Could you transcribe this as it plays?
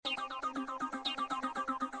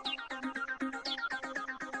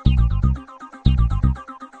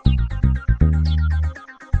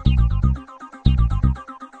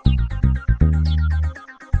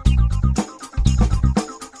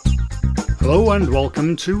Hello and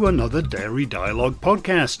welcome to another Dairy Dialogue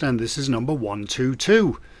podcast, and this is number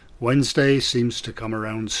 122. Wednesday seems to come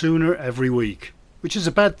around sooner every week, which is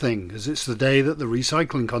a bad thing as it's the day that the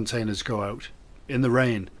recycling containers go out, in the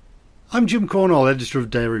rain. I'm Jim Cornwall, editor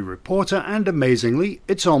of Dairy Reporter, and amazingly,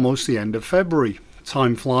 it's almost the end of February.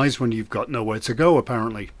 Time flies when you've got nowhere to go,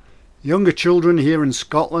 apparently. Younger children here in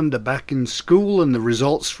Scotland are back in school and the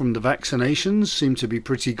results from the vaccinations seem to be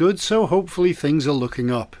pretty good, so hopefully things are looking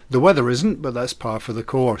up. The weather isn't, but that's par for the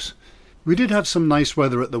course. We did have some nice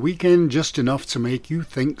weather at the weekend, just enough to make you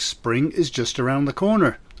think spring is just around the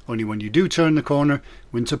corner. Only when you do turn the corner,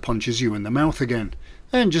 winter punches you in the mouth again.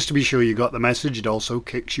 And just to be sure you got the message, it also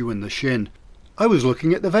kicks you in the shin. I was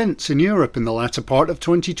looking at the events in Europe in the latter part of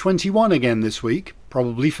 2021 again this week,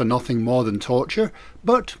 probably for nothing more than torture,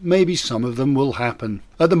 but maybe some of them will happen.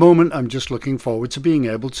 At the moment I'm just looking forward to being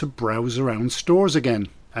able to browse around stores again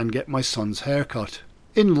and get my son's haircut.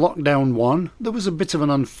 In lockdown 1, there was a bit of an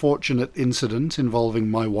unfortunate incident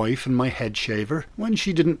involving my wife and my head shaver when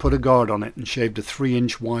she didn't put a guard on it and shaved a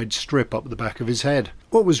 3-inch wide strip up the back of his head.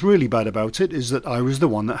 What was really bad about it is that I was the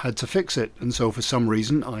one that had to fix it, and so for some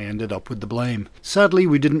reason I ended up with the blame. Sadly,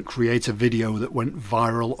 we didn't create a video that went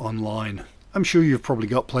viral online. I'm sure you've probably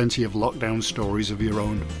got plenty of lockdown stories of your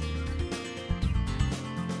own.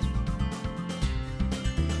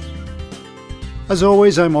 As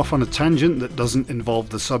always, I'm off on a tangent that doesn't involve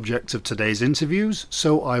the subject of today's interviews,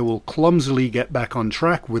 so I will clumsily get back on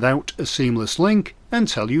track without a seamless link and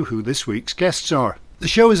tell you who this week's guests are. The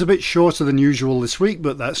show is a bit shorter than usual this week,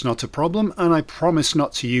 but that's not a problem, and I promise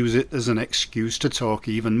not to use it as an excuse to talk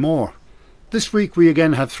even more. This week we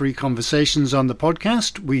again have 3 conversations on the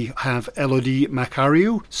podcast. We have Elodie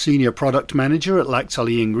Macariu, Senior Product Manager at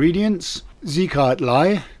Lactalis Ingredients, Zika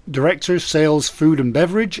Lai, Director Sales Food and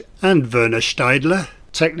Beverage, and Werner Steidler,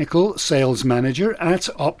 Technical Sales Manager at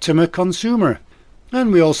Optima Consumer.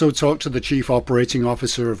 And we also talk to the Chief Operating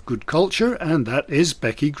Officer of Good Culture, and that is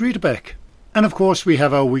Becky Griedebeck. And of course we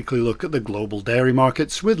have our weekly look at the global dairy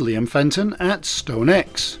markets with Liam Fenton at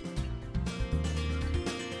StoneX.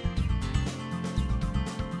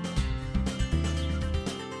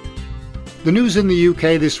 The news in the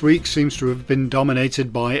UK this week seems to have been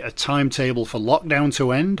dominated by a timetable for lockdown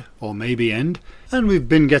to end, or maybe end, and we've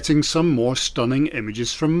been getting some more stunning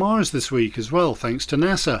images from Mars this week as well, thanks to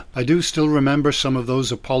NASA. I do still remember some of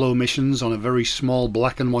those Apollo missions on a very small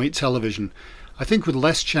black and white television. I think with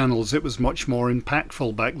less channels it was much more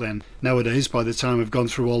impactful back then. Nowadays, by the time I've gone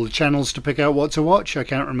through all the channels to pick out what to watch, I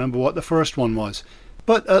can't remember what the first one was.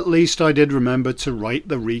 But at least I did remember to write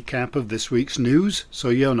the recap of this week's news, so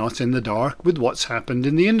you're not in the dark with what's happened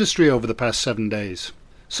in the industry over the past 7 days.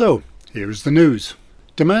 So, here's the news.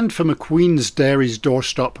 Demand for McQueen's Dairy's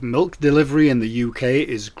doorstop milk delivery in the UK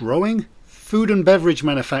is growing. Food and beverage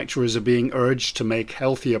manufacturers are being urged to make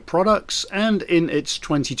healthier products, and in its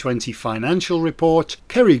 2020 financial report,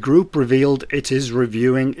 Kerry Group revealed it is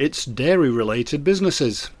reviewing its dairy-related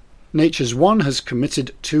businesses. Nature's One has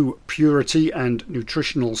committed to purity and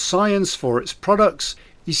nutritional science for its products.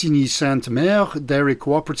 Isigny-Sainte-Mère Dairy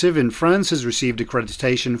Cooperative in France has received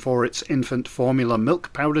accreditation for its infant formula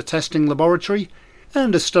milk powder testing laboratory.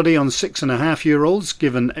 And a study on 6.5-year-olds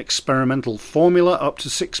given experimental formula up to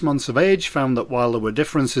 6 months of age found that while there were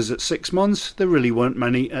differences at 6 months, there really weren't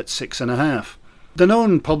many at 6.5.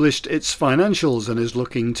 Danone published its financials and is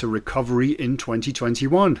looking to recovery in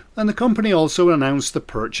 2021. And the company also announced the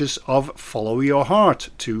purchase of Follow Your Heart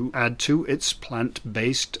to add to its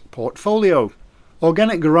plant-based portfolio.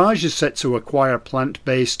 Organic Garage is set to acquire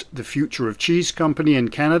plant-based The Future of Cheese company in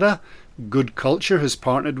Canada. Good Culture has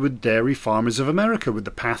partnered with Dairy Farmers of America with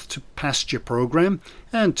the Path to Pasture program,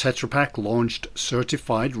 and Tetra Pak launched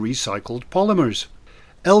certified recycled polymers.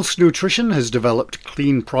 Else Nutrition has developed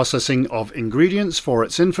clean processing of ingredients for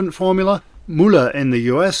its infant formula. Müller in the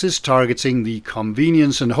US is targeting the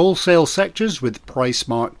convenience and wholesale sectors with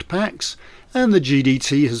price-marked packs, and the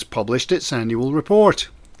GDT has published its annual report.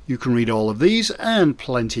 You can read all of these and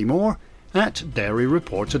plenty more at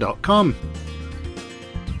dairyreporter.com.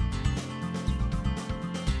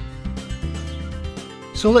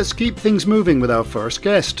 So let's keep things moving with our first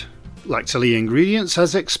guest. Lactalis Ingredients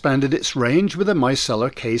has expanded its range with a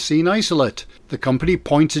micellar casein isolate. The company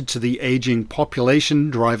pointed to the ageing population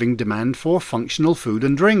driving demand for functional food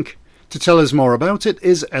and drink. To tell us more about it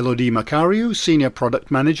is Elodie Macariu, Senior Product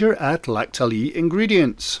Manager at Lactalis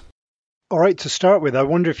Ingredients. All right, to start with, I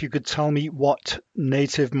wonder if you could tell me what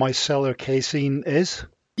native micellar casein is?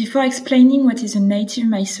 Before explaining what is a native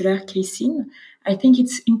micellar casein, I think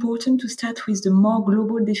it's important to start with the more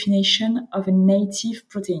global definition of a native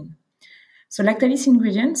protein. So Lactalis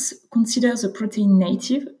Ingredients considers a protein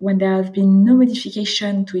native when there have been no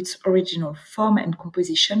modification to its original form and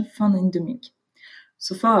composition found in the milk.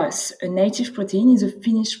 So for us, a native protein is a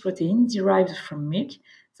finished protein derived from milk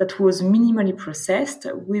that was minimally processed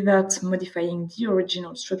without modifying the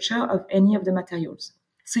original structure of any of the materials.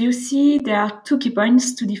 So you see, there are 2 key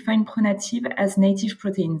points to define pronative as native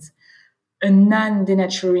proteins: a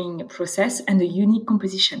non-denaturing process and a unique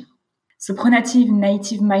composition. So pronative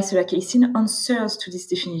native micellar casein answers to this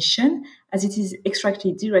definition, as it is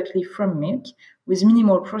extracted directly from milk with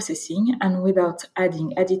minimal processing and without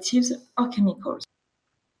adding additives or chemicals.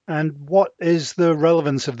 And what is the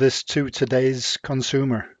relevance of this to today's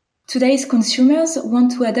consumer? Today's consumers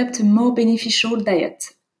want to adopt a more beneficial diet,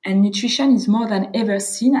 and nutrition is more than ever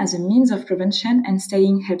seen as a means of prevention and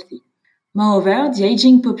staying healthy. Moreover, the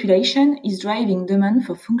aging population is driving demand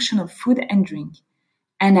for functional food and drink.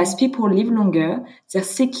 And as people live longer, their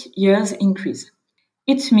sick years increase.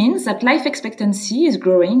 It means that life expectancy is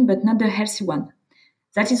growing, but not the healthy one.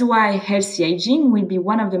 That is why healthy aging will be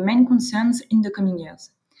one of the main concerns in the coming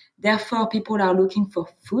years. Therefore, people are looking for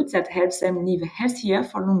food that helps them live healthier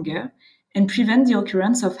for longer and prevent the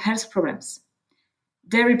occurrence of health problems.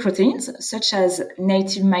 Dairy proteins, such as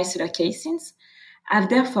native micellar caseins, have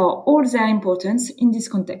therefore all their importance in this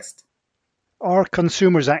context. Are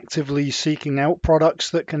consumers actively seeking out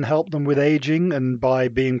products that can help them with aging and by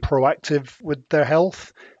being proactive with their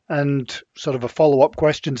health? And sort of a follow-up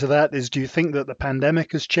question to that is, do you think that the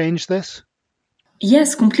pandemic has changed this?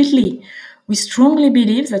 Yes, completely. We strongly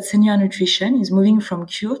believe that senior nutrition is moving from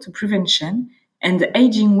cure to prevention, and the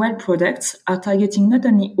Aging Well products are targeting not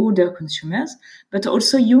only older consumers, but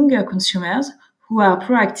also younger consumers who are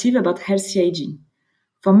proactive about healthy aging.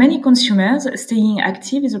 For many consumers, staying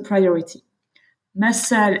active is a priority.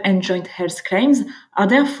 Muscle and joint health claims are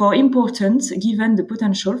therefore important given the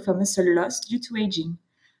potential for muscle loss due to aging.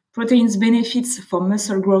 Proteins benefits for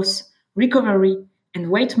muscle growth, recovery,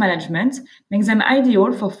 and weight management make them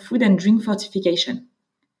ideal for food and drink fortification.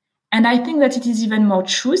 And I think that it is even more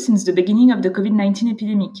true since the beginning of the COVID-19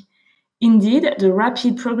 epidemic. Indeed, the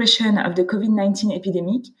rapid progression of the COVID-19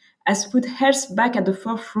 epidemic has put health back at the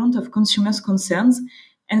forefront of consumers' concerns,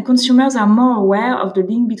 and consumers are more aware of the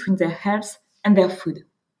link between their health and their food.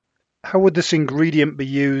 How would this ingredient be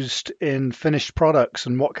used in finished products,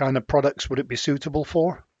 and what kind of products would it be suitable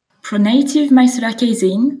for? Pronative micellar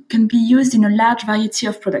casein can be used in a large variety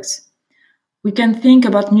of products. We can think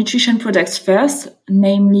about nutrition products first,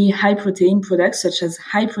 namely high-protein products such as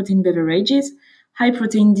high-protein beverages,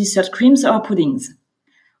 high-protein dessert creams or puddings.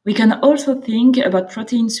 We can also think about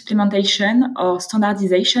protein supplementation or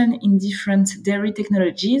standardization in different dairy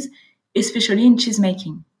technologies, especially in cheese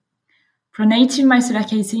making. Pronative micellar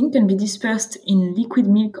casein can be dispersed in liquid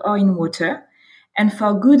milk or in water, and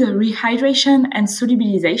for good rehydration and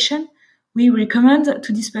solubilization, we recommend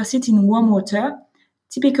to disperse it in warm water,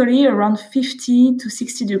 typically around 50 to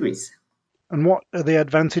 60 degrees. And what are the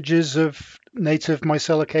advantages of native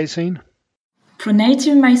micellar casein?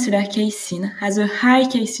 Pronative micellar casein has a high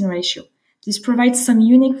casein ratio. This provides some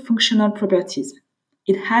unique functional properties.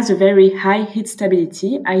 It has a very high heat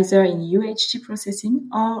stability, either in UHT processing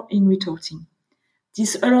or in retorting.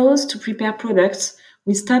 This allows to prepare products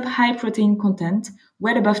with top high protein content,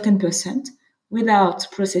 well above 10%, without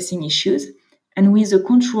processing issues, and with a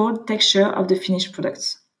controlled texture of the finished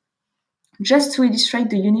products. Just to illustrate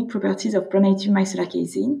the unique properties of pronative micellar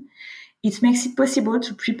casein, it makes it possible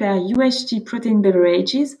to prepare UHT protein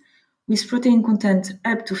beverages with protein content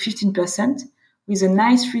up to 15% with a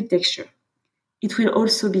nice rich texture. It will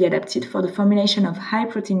also be adapted for the formulation of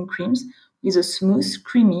high-protein creams with a smooth,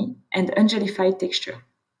 creamy, and ungelified texture.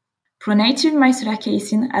 Pronative micellar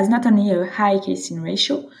casein has not only a high casein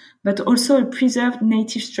ratio, but also a preserved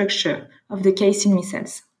native structure of the casein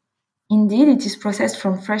micelles. Indeed, it is processed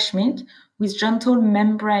from fresh milk with gentle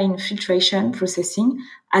membrane filtration processing,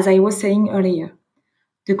 as I was saying earlier.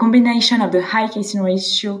 The combination of the high casein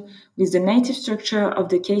ratio with the native structure of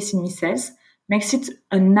the casein micelles makes it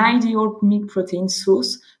an ideal milk protein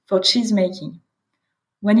source for cheese making.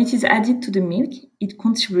 When it is added to the milk, it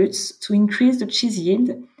contributes to increase the cheese yield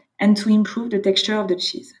and to improve the texture of the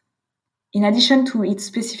cheese. In addition to its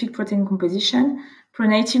specific protein composition,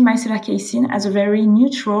 pronative micellar casein has a very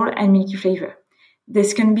neutral and milky flavor.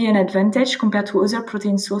 This can be an advantage compared to other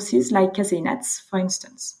protein sources like casein nuts, for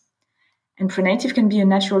instance. And pronative can be a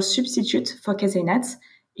natural substitute for casein nuts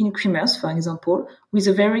in creamers, for example, with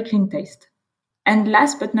a very clean taste. And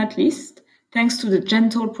last but not least, thanks to the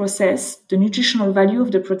gentle process, the nutritional value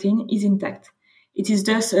of the protein is intact. It is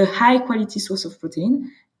thus a high-quality source of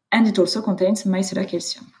protein, and it also contains micellar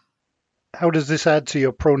calcium. How does this add to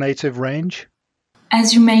your ProNative range?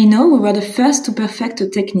 As you may know, we were the first to perfect a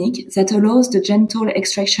technique that allows the gentle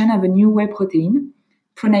extraction of a new whey protein,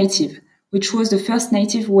 ProNative, which was the first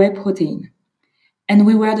native whey protein. And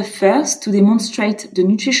we were the first to demonstrate the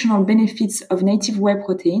nutritional benefits of native whey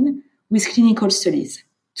protein with clinical studies.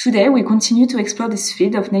 Today, we continue to explore this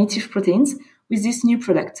field of native proteins with this new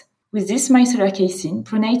product. With this micellar casein,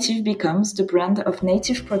 ProNative becomes the brand of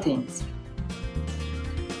native proteins.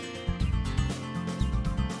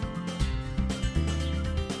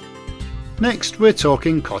 Next, we're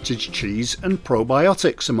talking cottage cheese and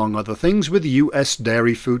probiotics, among other things, with US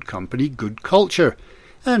dairy food company Good Culture.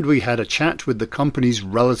 And we had a chat with the company's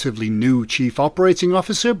relatively new Chief Operating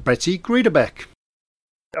Officer, Betty Griederbeck.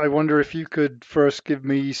 I wonder if you could first give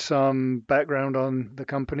me some background on the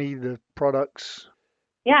company, the products.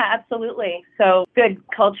 Yeah, absolutely. So Good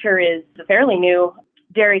Culture is a fairly new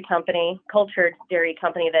dairy company, cultured dairy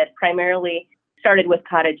company that primarily started with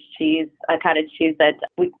cottage cheese, a cottage cheese that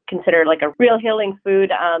we consider like a real healing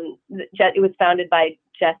food. It was founded by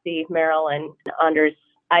Jesse Merrill and Anders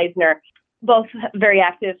Eisner, both very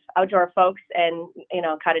active outdoor folks, and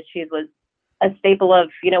cottage cheese was a staple of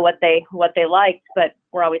what they liked, but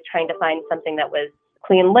we're always trying to find something that was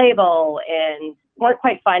clean label and weren't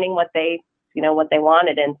quite finding what they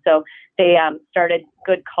wanted, and so they started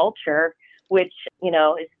Good Culture, which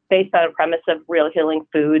is based on a premise of real healing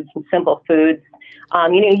foods and simple foods.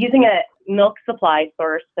 Using a milk supply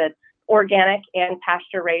source that's organic and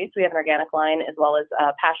pasture raised. We have an organic line as well as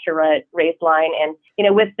a pasture raised line,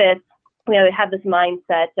 and with this, they have this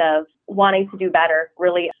mindset of wanting to do better,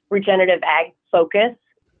 really regenerative ag focus.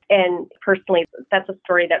 And personally, that's a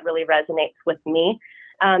story that really resonates with me,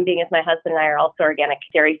 being as my husband and I are also organic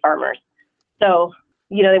dairy farmers. So,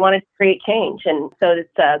 they wanted to create change. And so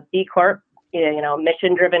it's a B Corp,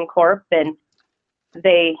 mission-driven corp, and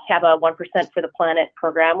they have a 1% for the Planet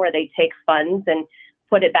program where they take funds and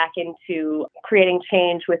put it back into creating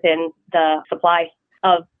change within the supply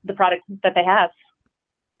of the products that they have.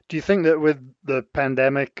 Do you think that with the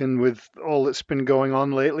pandemic and with all that's been going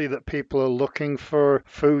on lately that people are looking for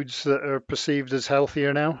foods that are perceived as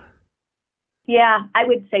healthier now? Yeah, I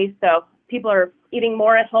would say so. People are eating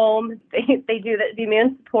more at home. They do the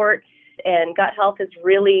immune support, and gut health has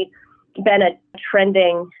really been a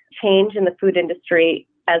trending change in the food industry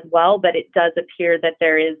as well, but it does appear that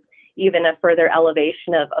there is even a further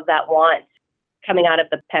elevation of that want coming out of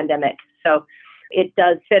the pandemic. So it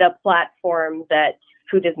does fit a platform that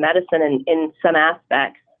food is medicine in some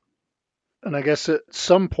aspects. And I guess at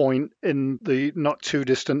some point in the not too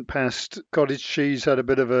distant past, cottage cheese had a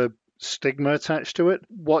bit of a stigma attached to it.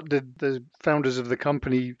 What did the founders of the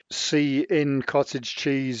company see in cottage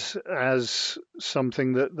cheese as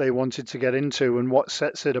something that they wanted to get into, and what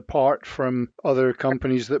sets it apart from other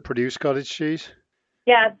companies that produce cottage cheese?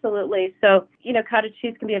 Yeah, absolutely. So, cottage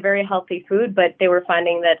cheese can be a very healthy food, but they were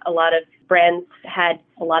finding that a lot of brands had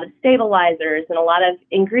a lot of stabilizers and a lot of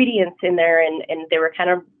ingredients in there, and they were kind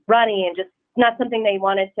of runny and just not something they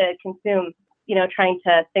wanted to consume, trying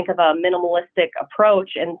to think of a minimalistic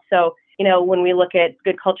approach. And so, when we look at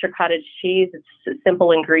Good Culture cottage cheese, it's a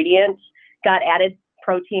simple ingredient, got added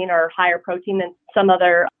protein or higher protein than some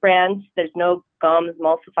other brands. There's no gums,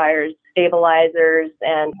 emulsifiers, stabilizers.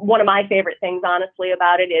 And one of my favorite things, honestly,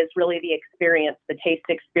 about it is really the experience, the taste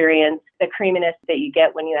experience, the creaminess that you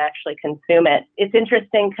get when you actually consume it. It's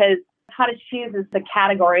interesting because cottage cheese is the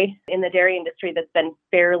category in the dairy industry that's been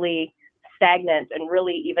fairly stagnant and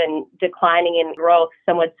really even declining in growth.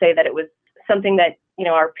 Some would say that it was something that,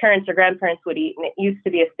 our parents or grandparents would eat, and it used to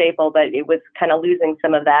be a staple, but it was kind of losing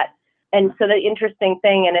some of that. And so the interesting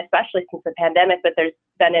thing, and especially since the pandemic, but there's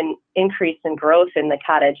been an increase in growth in the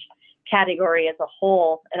cottage category as a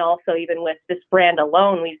whole. And also even with this brand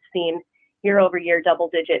alone, we've seen year over year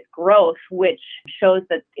double-digit growth, which shows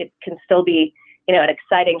that it can still be, an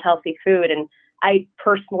exciting, healthy food. And I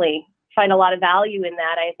personally find a lot of value in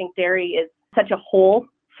that. I think dairy is such a whole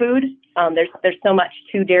food. There's so much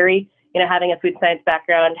to dairy, having a food science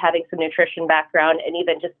background, having some nutrition background, and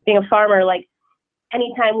even just being a farmer, like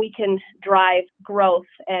anytime we can drive growth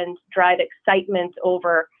and drive excitement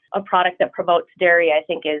over a product that promotes dairy, I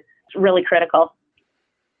think is really critical.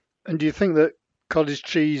 And do you think that cottage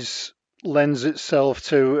cheese lends itself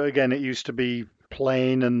to, again, it used to be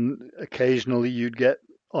plain and occasionally you'd get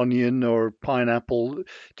onion or pineapple. Do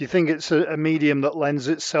you think it's a medium that lends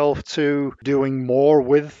itself to doing more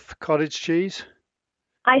with cottage cheese?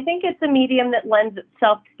 I think it's a medium that lends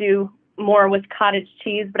itself to do more with cottage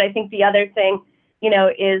cheese, but I think the other thing,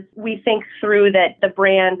 is we think through that the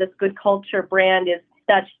brand, this Good Culture brand, is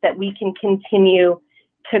such that we can continue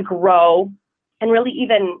to grow and really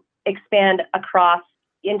even expand across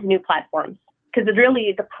into new platforms. Because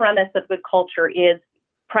really the premise of Good Culture is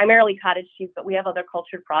primarily cottage cheese, but we have other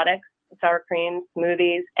cultured products, sour cream,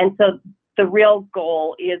 smoothies. And so the real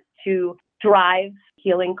goal is to drive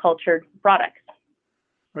healing cultured products.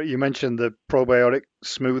 Right, you mentioned the probiotic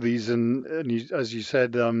smoothies, and as you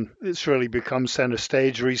said, it's really become center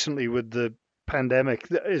stage recently with the pandemic.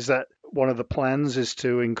 Is that one of the plans, is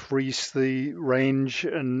to increase the range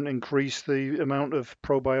and increase the amount of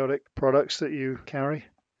probiotic products that you carry?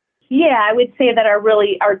 Yeah, I would say that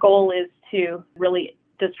our goal is to really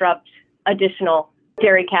disrupt additional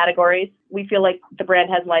dairy categories. We feel like the brand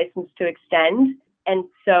has license to extend. And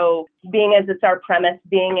so being as it's our premise,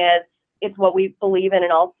 being as it's what we believe in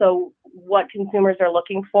and also what consumers are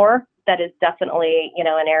looking for, that is definitely,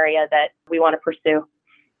 an area that we want to pursue.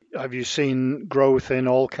 Have you seen growth in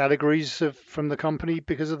all categories from the company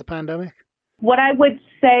because of the pandemic? What I would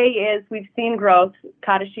say is we've seen growth.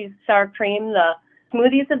 Cottage cheese, sour cream, the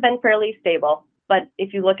smoothies have been fairly stable. But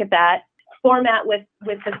if you look at that format with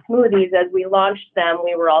the smoothies, as we launched them,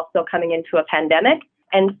 we were also coming into a pandemic.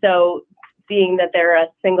 And so being that they're a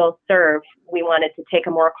single serve, we wanted to take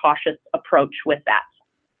a more cautious approach with that.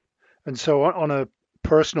 And so on a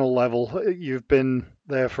personal level, you've been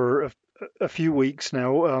there for a few weeks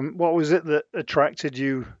now. What was it that attracted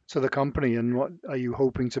you to the company, and what are you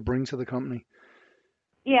hoping to bring to the company?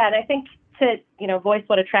 Yeah, and I think to voice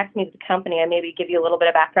what attracts me to the company, I maybe give you a little bit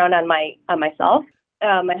of background on myself.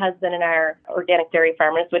 My husband and I are organic dairy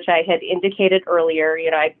farmers, which I had indicated earlier.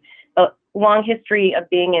 I have a long history of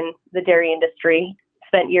being in the dairy industry,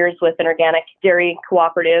 spent years with an organic dairy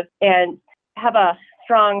cooperative, and have a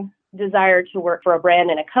strong desire to work for a brand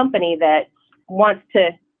and a company that wants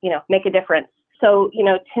to, make a difference. So,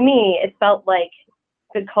 to me, it felt like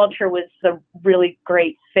Good Culture was a really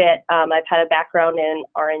great fit. I've had a background in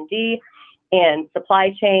R&D and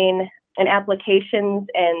supply chain and applications.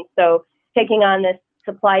 And so taking on this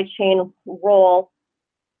supply chain role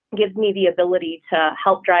gives me the ability to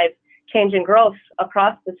help drive change and growth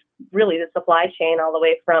across the supply chain, all the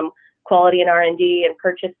way from quality and R&D and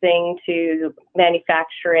purchasing to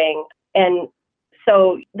manufacturing. And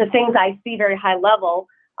so the things I see very high level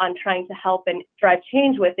on trying to help and drive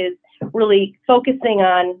change with is really focusing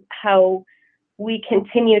on how we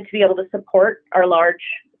continue to be able to support our large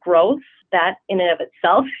growth. That in and of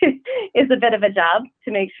itself is a bit of a job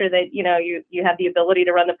to make sure that, you have the ability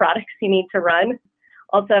to run the products you need to run.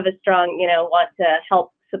 Also have a strong, want to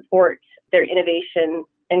help support their innovation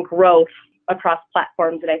and growth across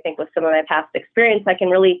platforms. And I think with some of my past experience, I can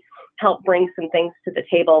really help bring some things to the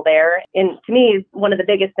table there. And to me, one of the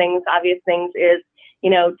biggest things, obvious things is,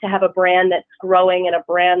 to have a brand that's growing and a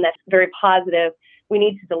brand that's very positive, we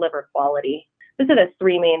need to deliver quality. Those are the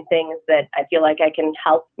three main things that I feel like I can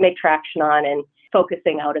help make traction on and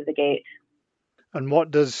focusing out of the gate. And what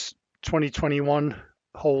does 2021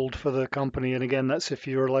 hold for the company? And again, that's if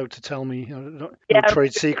you're allowed to tell me, no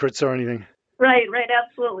trade secrets or anything. Right,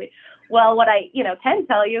 absolutely. Well, what I can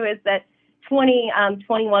tell you is that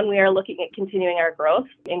 2021, we are looking at continuing our growth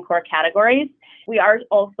in core categories. We are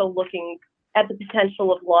also looking at the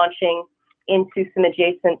potential of launching into some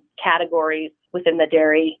adjacent categories within the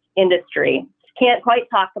dairy industry. Can't quite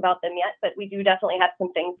talk about them yet, but we do definitely have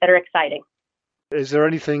some things that are exciting. Is there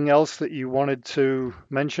anything else that you wanted to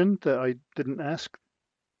mention that I didn't ask?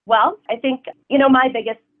 Well, I think, my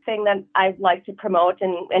biggest thing that I'd like to promote,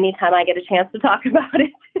 and anytime I get a chance to talk about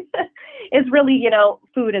it, is really,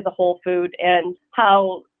 food as a whole food, and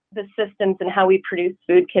how the systems and how we produce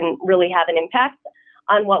food can really have an impact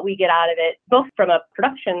on what we get out of it, both from a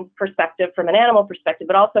production perspective, from an animal perspective,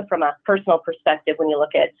 but also from a personal perspective when you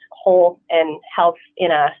look at whole and health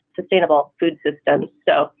in a sustainable food system.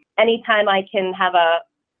 So anytime I can have a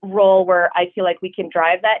role where I feel like we can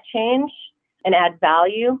drive that change and add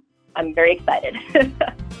value, I'm very excited.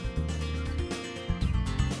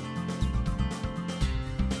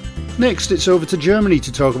 Next, it's over to Germany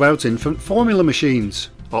to talk about infant formula machines.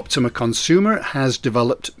 Optima Consumer has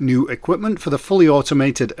developed new equipment for the fully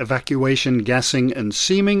automated evacuation, gassing and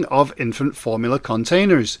seaming of infant formula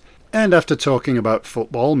containers. And after talking about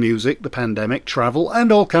football, music, the pandemic, travel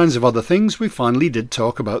and all kinds of other things, we finally did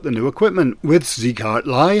talk about the new equipment with Sieghart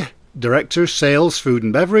Lai, Director, Sales, Food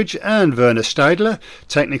and Beverage, and Werner Steidler,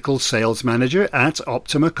 Technical Sales Manager at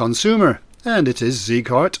Optima Consumer. And it is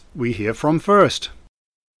Sieghart we hear from first.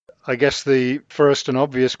 I guess the first and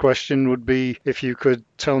obvious question would be if you could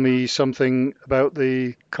tell me something about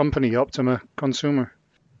the company, Optima Consumer.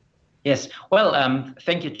 Yes, well,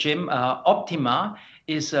 thank you, Jim. Optima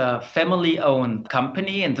is a family-owned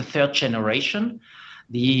company in the third generation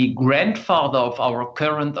The grandfather of our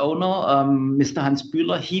current owner, Mr. Hans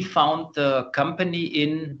Bühler, he founded the company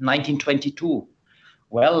in 1922.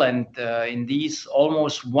 Well, and in these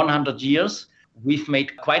almost 100 years, we've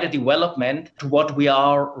made quite a development to what we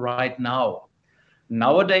are right now.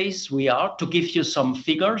 Nowadays, we are, to give you some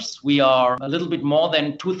figures, we are a little bit more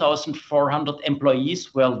than 2,400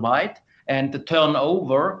 employees worldwide. And the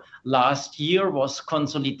turnover last year was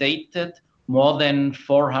consolidated more than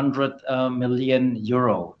 400 million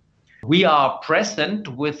euro. We are present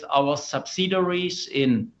with our subsidiaries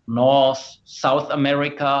in North, South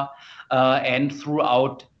America, and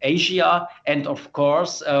throughout Asia. And of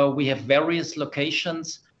course, we have various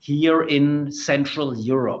locations here in Central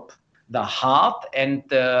Europe. The heart and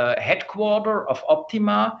the headquarters of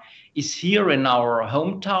Optima is here in our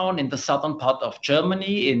hometown in the southern part of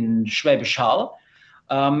Germany, in Schwäbisch Hall.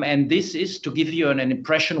 And this is, to give you an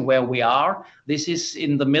impression where we are, this is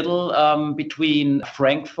in the middle between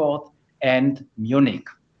Frankfurt and Munich.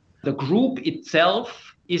 The group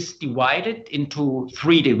itself is divided into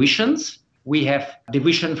 3 divisions. We have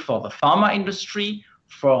division for the pharma industry,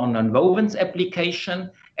 for nonwovens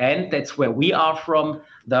application, and that's where we are from,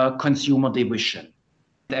 the consumer division.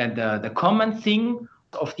 And the common thing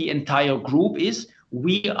of the entire group is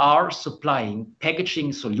we are supplying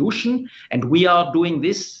packaging solution, and we are doing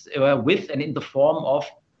this with and in the form of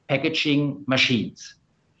packaging machines.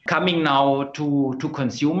 Coming now to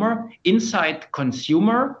consumer. Inside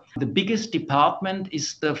consumer, the biggest department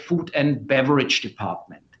is the food and beverage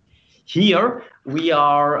department. Here we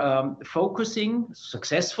are focusing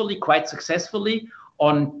quite successfully,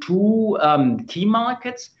 on 2 key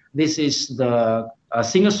markets. This is the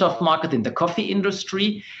single-serve market in the coffee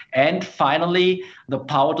industry, and finally, the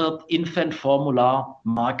powdered infant formula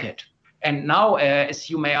market. And now, as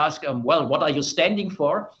you may ask, well, what are you standing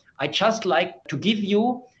for? I just like to give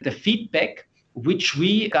you the feedback which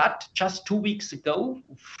we got just 2 weeks ago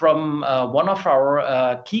from one of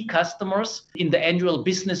our key customers in the annual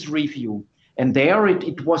business review. And there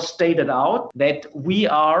it was stated out that we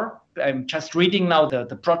are, I'm just reading now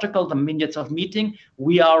the protocol, the minutes of meeting,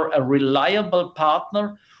 we are a reliable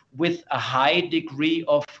partner with a high degree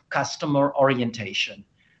of customer orientation.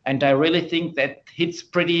 And I really think that hits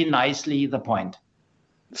pretty nicely the point.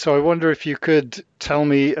 So I wonder if you could tell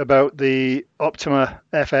me about the Optima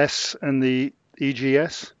FS and the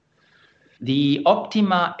EGS? The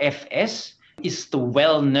Optima FS is the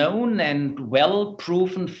well-known and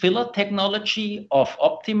well-proven filler technology of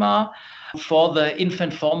Optima for the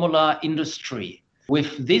infant formula industry.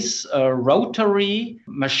 With this rotary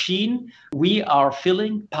machine, we are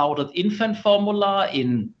filling powdered infant formula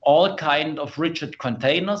in all kinds of rigid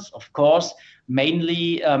containers, of course,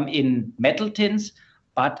 mainly in metal tins,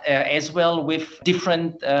 but as well with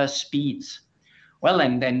different speeds. Well,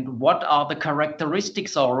 and then what are the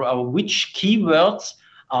characteristics or which keywords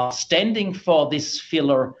are standing for this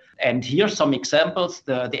filler? And here are some examples.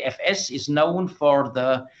 The FS is known for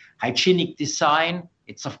the hygienic design.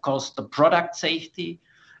 It's, of course, the product safety.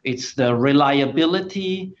 It's the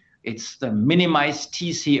reliability. It's the minimized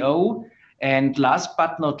TCO. And last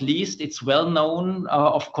but not least, it's well known,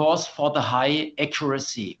 of course, for the high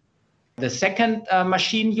accuracy. The second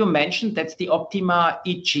machine you mentioned, that's the Optima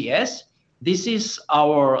EGS. This is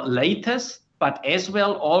our latest, but as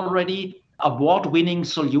well already award-winning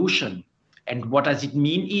solution. And what does it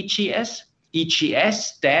mean, EGS?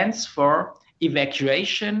 EGS stands for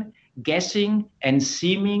evacuation, gassing, and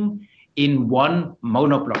seaming in one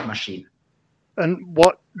monoblock machine. And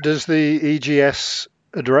what does the EGS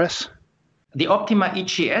address? The Optima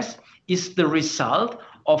EGS is the result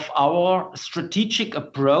of our strategic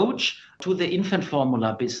approach to the infant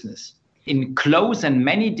formula business. In close and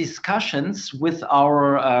many discussions with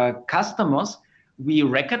our customers, we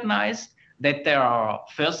recognize that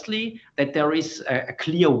there is a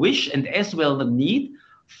clear wish and as well the need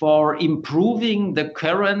for improving the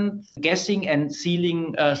current gassing and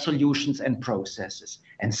sealing solutions and processes.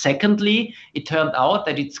 And secondly, it turned out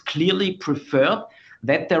that it's clearly preferred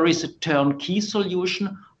that there is a turnkey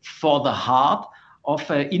solution for the heart of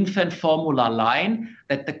an infant formula line,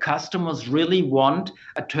 that the customers really want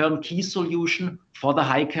a turnkey solution for the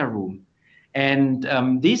high care room. And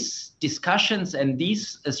these discussions and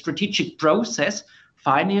this strategic process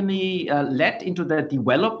finally led into the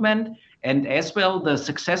development and as well the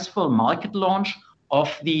successful market launch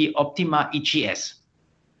of the Optima EGS.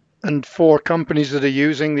 And for companies that are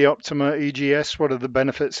using the Optima EGS, what are the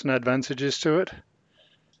benefits and advantages to it?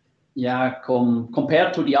 Yeah,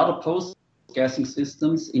 compared to the other post-gassing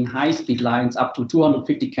systems in high-speed lines up to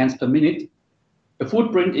 250 cans per minute, the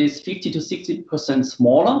footprint is 50 to 60%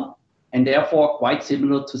 smaller. and therefore quite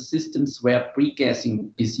similar to systems where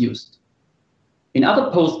pre-gassing is used. In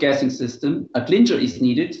other post-gassing systems, a clincher is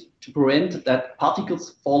needed to prevent that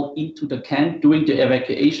particles fall into the can during the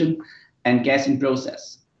evacuation and gassing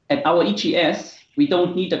process. At our EGS, we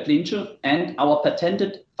don't need a clincher, and our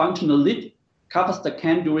patented functional lid covers the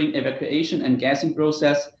can during evacuation and gassing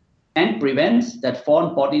process and prevents that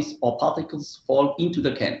foreign bodies or particles fall into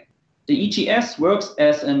the can. The EGS works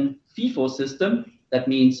as an FIFO system, that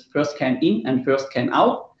means first can in and first can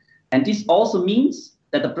out, and this also means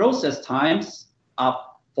that the process times are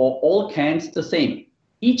for all cans the same.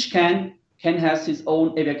 Each can has its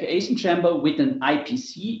own evacuation chamber with an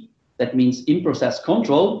IPC, that means in-process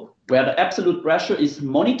control, where the absolute pressure is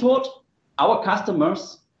monitored. Our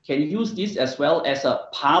customers can use this as well as a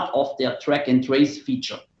part of their track and trace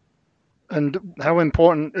feature. And how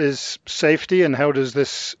important is safety, and how does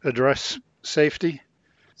this address safety?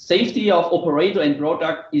 Safety of operator and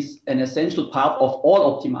product is an essential part of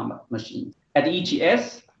all Optima machines. At the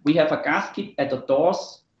EGS, we have a gasket at the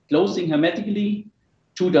doors closing hermetically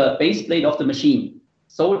to the base plate of the machine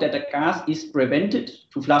so that the gas is prevented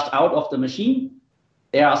to flush out of the machine.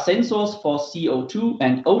 There are sensors for CO2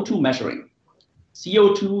 and O2 measuring.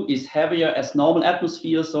 CO2 is heavier as normal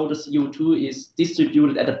atmosphere, so the CO2 is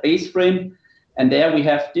distributed at a base frame, and there we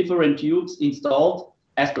have different tubes installed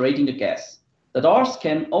aspirating the gas. The doors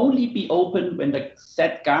can only be opened when the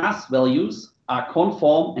set gas values are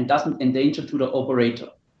conform and doesn't endanger to the operator.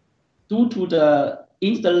 Due to the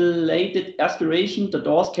installed aspiration, the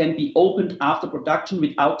doors can be opened after production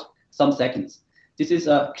without some seconds. This is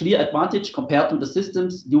a clear advantage compared to the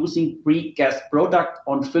systems using pre-gas product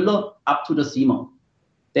on filler up to the seamer.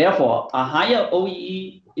 Therefore, a higher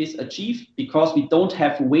OEE is achieved because we don't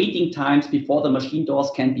have waiting times before the machine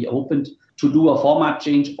doors can be opened to do a format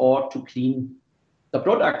change or to clean. The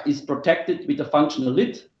product is protected with a functional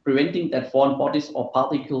lid, preventing that foreign bodies or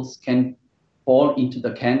particles can fall into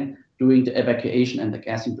the can during the evacuation and the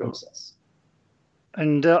gassing process.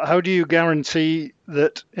 And how do you guarantee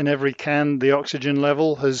that in every can the oxygen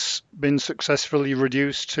level has been successfully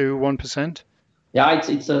reduced to 1%? Yeah,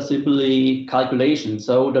 it's a simply calculation.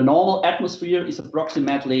 So the normal atmosphere is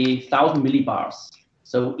approximately 1,000 millibars.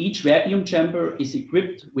 So each vacuum chamber is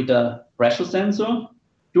equipped with a pressure sensor.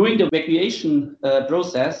 During the evacuation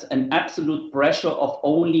process, an absolute pressure of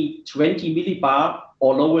only 20 millibar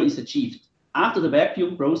or lower is achieved. After the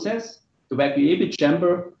vacuum process, the evacuated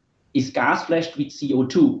chamber is gas flashed with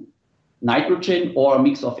CO2, nitrogen, or a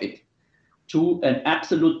mix of it, to an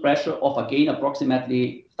absolute pressure of again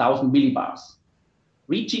approximately 1,000 millibars.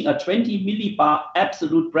 Reaching a 20 millibar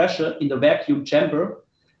absolute pressure in the vacuum chamber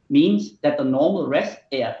means that the normal rest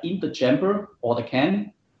air in the chamber or the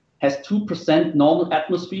can has 2% normal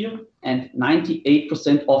atmosphere and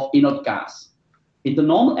 98% of inert gas. In the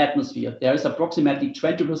normal atmosphere, there is approximately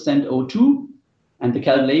 20% O2, and the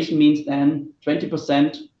calculation means then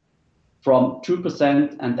 20% from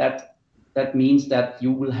 2%, and that means that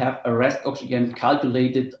you will have a rest oxygen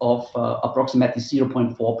calculated of approximately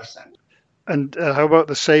 0.4%. And how about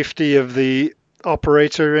the safety of the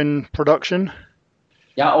operator in production?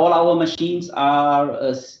 Yeah, all our machines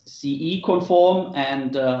are CE conform,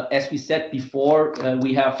 and as we said before,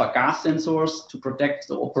 we have gas sensors to protect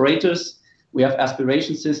the operators. We have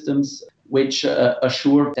aspiration systems which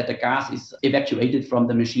assure that the gas is evacuated from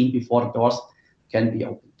the machine before the doors can be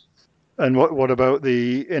opened. And what about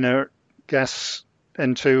the inert gas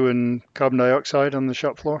N2 and carbon dioxide on the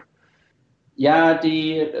shop floor? Yeah,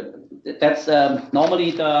 that's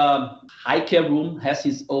normally the high care room has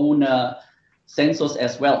its own sensors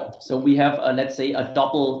as well. So we have, let's say, a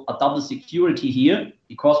double security here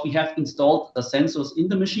because we have installed the sensors in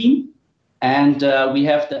the machine, and we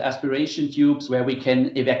have the aspiration tubes where we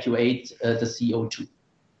can evacuate the CO2.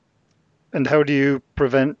 And how do you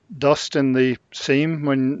prevent dust in the seam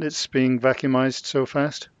when it's being vacuumized so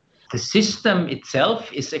fast? The system itself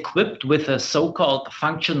is equipped with a so-called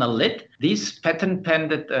functional lid. This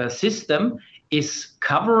patent-pending system is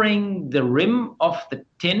covering the rim of the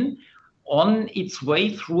tin on its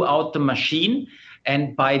way throughout the machine.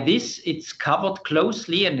 And by this, it's covered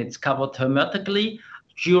closely and it's covered hermetically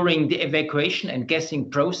during the evacuation and gassing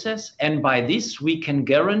process. And by this, we can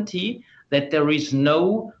guarantee that there is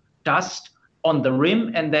no dust on the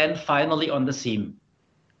rim and then finally on the seam.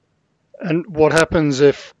 And what happens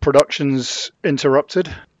if production's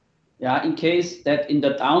interrupted? Yeah, in case that in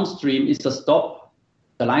the downstream is a stop,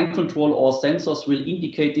 the line control or sensors will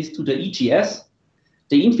indicate this to the EGS.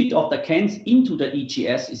 The infeed of the cans into the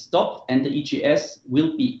EGS is stopped and the EGS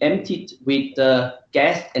will be emptied with the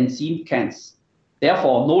gassed and seamed cans.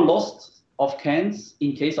 Therefore, no loss of cans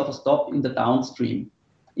in case of a stop in the downstream.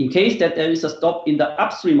 In case that there is a stop in the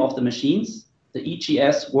upstream of the machines, the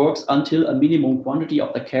EGS works until a minimum quantity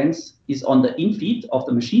of the cans is on the infeed of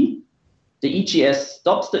the machine. The EGS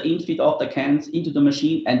stops the infeed of the cans into the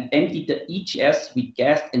machine and empties the EGS with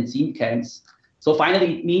gassed and seamed cans. So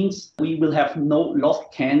finally, it means we will have no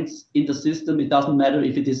lost cans in the system. It doesn't matter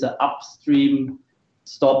if it is an upstream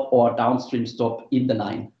stop or downstream stop in the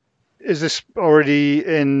line. Is this already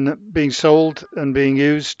being sold and being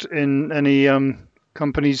used in any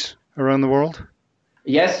companies around the world?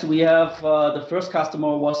 Yes, we have the first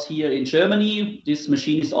customer was here in Germany. This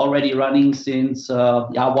machine is already running since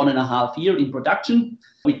 1.5 years in production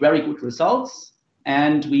with very good results.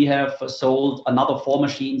 And we have sold another 4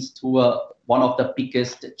 machines to one of the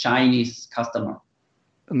biggest Chinese customers.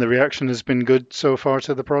 And the reaction has been good so far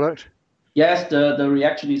to the product? Yes, the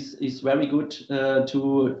reaction is very good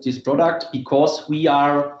to this product because we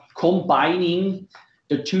are combining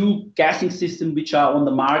the 2 gassing systems which are on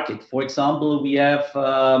the market. For example, we have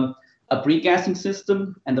a pre-gassing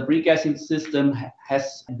system, and the pre-gassing system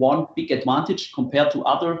has one big advantage compared to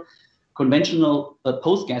other conventional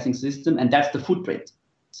post-gassing system, and that's the footprint.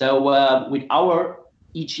 So with our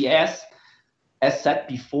EGS, as said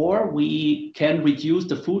before, we can reduce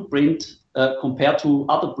the footprint compared to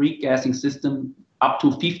other pre-gassing system up to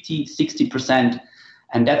 50-60%.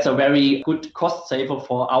 And that's a very good cost saver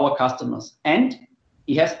for our customers. And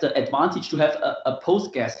it has the advantage to have a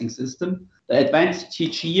post-gassing system. The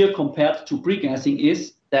advantage here compared to pre-gassing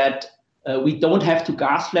is that we don't have to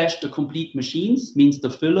gas flash the complete machines, means the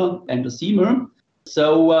filler and the seamer.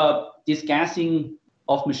 So this gassing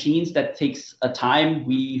of machines, that takes a time.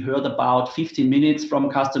 We heard about 15 minutes from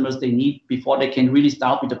customers they need before they can really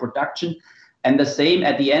start with the production. And the same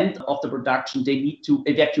at the end of the production, they need to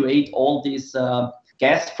evacuate all this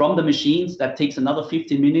gas from the machines. That takes another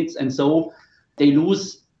 15 minutes. And so they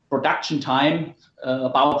lose production time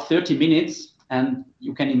about 30 minutes. And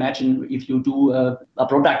you can imagine if you do a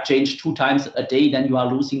product change 2 times a day, then you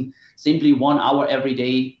are losing simply 1 hour every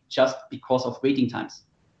day just because of waiting times.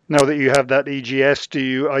 Now that you have that EGS,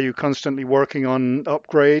 are you constantly working on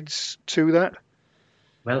upgrades to that?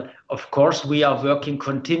 Well, of course, we are working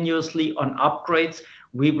continuously on upgrades.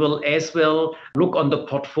 We will as well look on the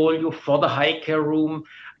portfolio for the high care room.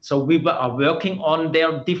 So we are working on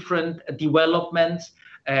their different developments.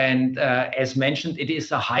 And as mentioned, it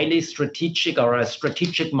is a highly strategic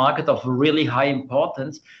market of really high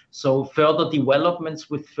importance. So further developments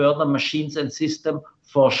with further machines and system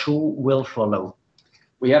for sure will follow.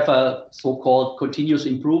 We have a so-called continuous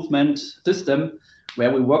improvement system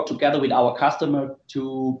where we work together with our customer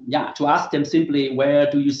to ask them simply, where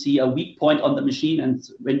do you see a weak point on the machine? And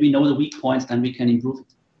when we know the weak points, then we can improve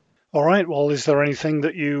it. All right. Well, is there anything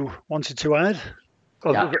that you wanted to add?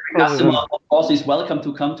 Customer, of course, is welcome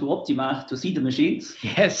to come to Optima to see the machines.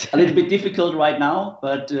 Yes. A little bit difficult right now,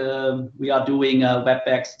 but we are doing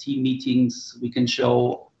WebEx team meetings. We can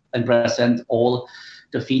show and present all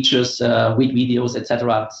the features with videos,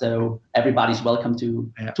 etc. So everybody's welcome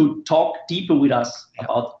to talk deeper with us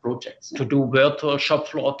about projects. To do virtual shop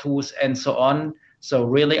floor tours and so on. So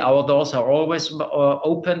really our doors are always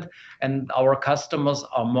opened, and our customers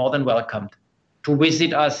are more than welcomed to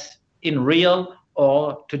visit us in real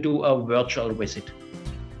or to do a virtual visit.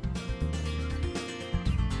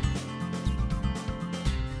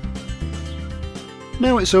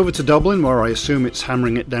 Now it's over to Dublin, where I assume it's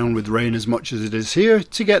hammering it down with rain as much as it is here,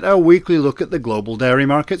 to get our weekly look at the global dairy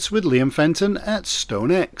markets with Liam Fenton at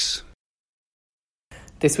StoneX.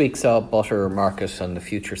 This week saw butter market on the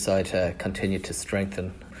future side continue to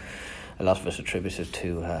strengthen. A lot of it attributed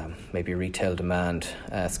to maybe retail demand.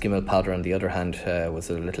 Skim milk powder, on the other hand, was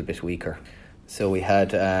a little bit weaker. So we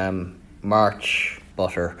had March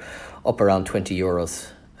butter up around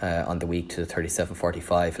 €20 on the week to the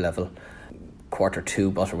 37.45 level.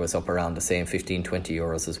 Q2 butter was up around the same,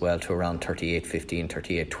 €15-20 as well, to around 38.15,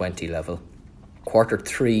 38.20 level.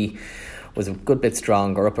 Q3 was a good bit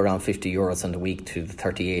stronger, up around €50 on the week to the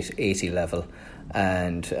 38.80 level.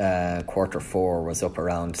 And Q4 was up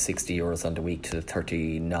around €60 on the week to the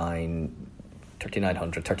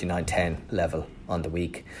 3900, 39.10 level on the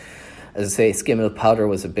week. As I say, skim milk powder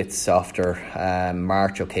was a bit softer.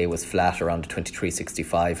 March, was flat around the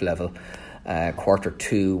 23.65 level.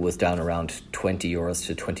 Q2 was down around €20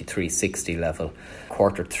 to 23.60 level.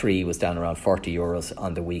 Q3 was down around €40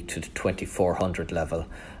 on the week to the 2400 level.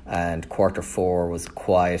 And Q4 was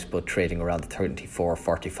quiet, but trading around the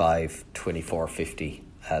 24.45, 24.50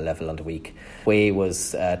 level on the week. Whey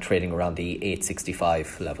was trading around the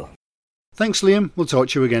 8.65 level. Thanks, Liam. We'll talk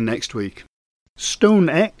to you again next week.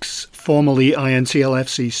 StoneX, formerly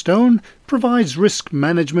INTLFC Stone, provides risk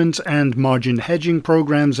management and margin hedging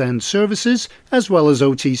programs and services, as well as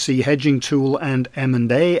OTC hedging tool and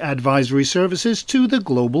M&A advisory services to the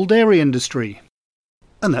global dairy industry.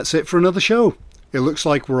 And that's it for another show. It looks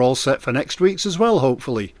like we're all set for next week's as well,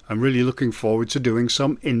 hopefully. I'm really looking forward to doing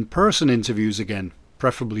some in-person interviews again,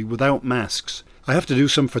 preferably without masks. I have to do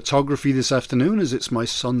some photography this afternoon as it's my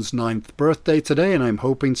son's 9th birthday today, and I'm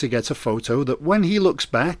hoping to get a photo that when he looks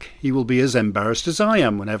back, he will be as embarrassed as I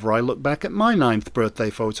am whenever I look back at my 9th birthday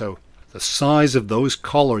photo. The size of those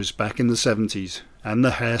collars back in the 70s, and the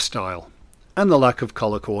hairstyle, and the lack of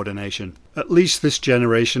colour coordination. At least this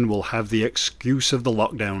generation will have the excuse of the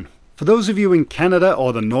lockdown. For those of you in Canada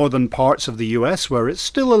or the northern parts of the US where it's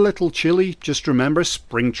still a little chilly, just remember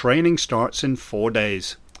spring training starts in 4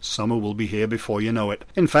 days. Summer will be here before you know it.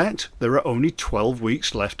 In fact, there are only 12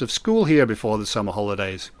 weeks left of school here before the summer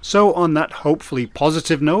holidays. So on that hopefully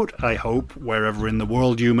positive note, I hope wherever in the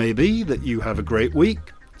world you may be that you have a great week.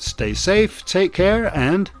 Stay safe, take care,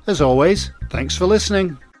 and as always, thanks for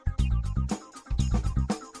listening.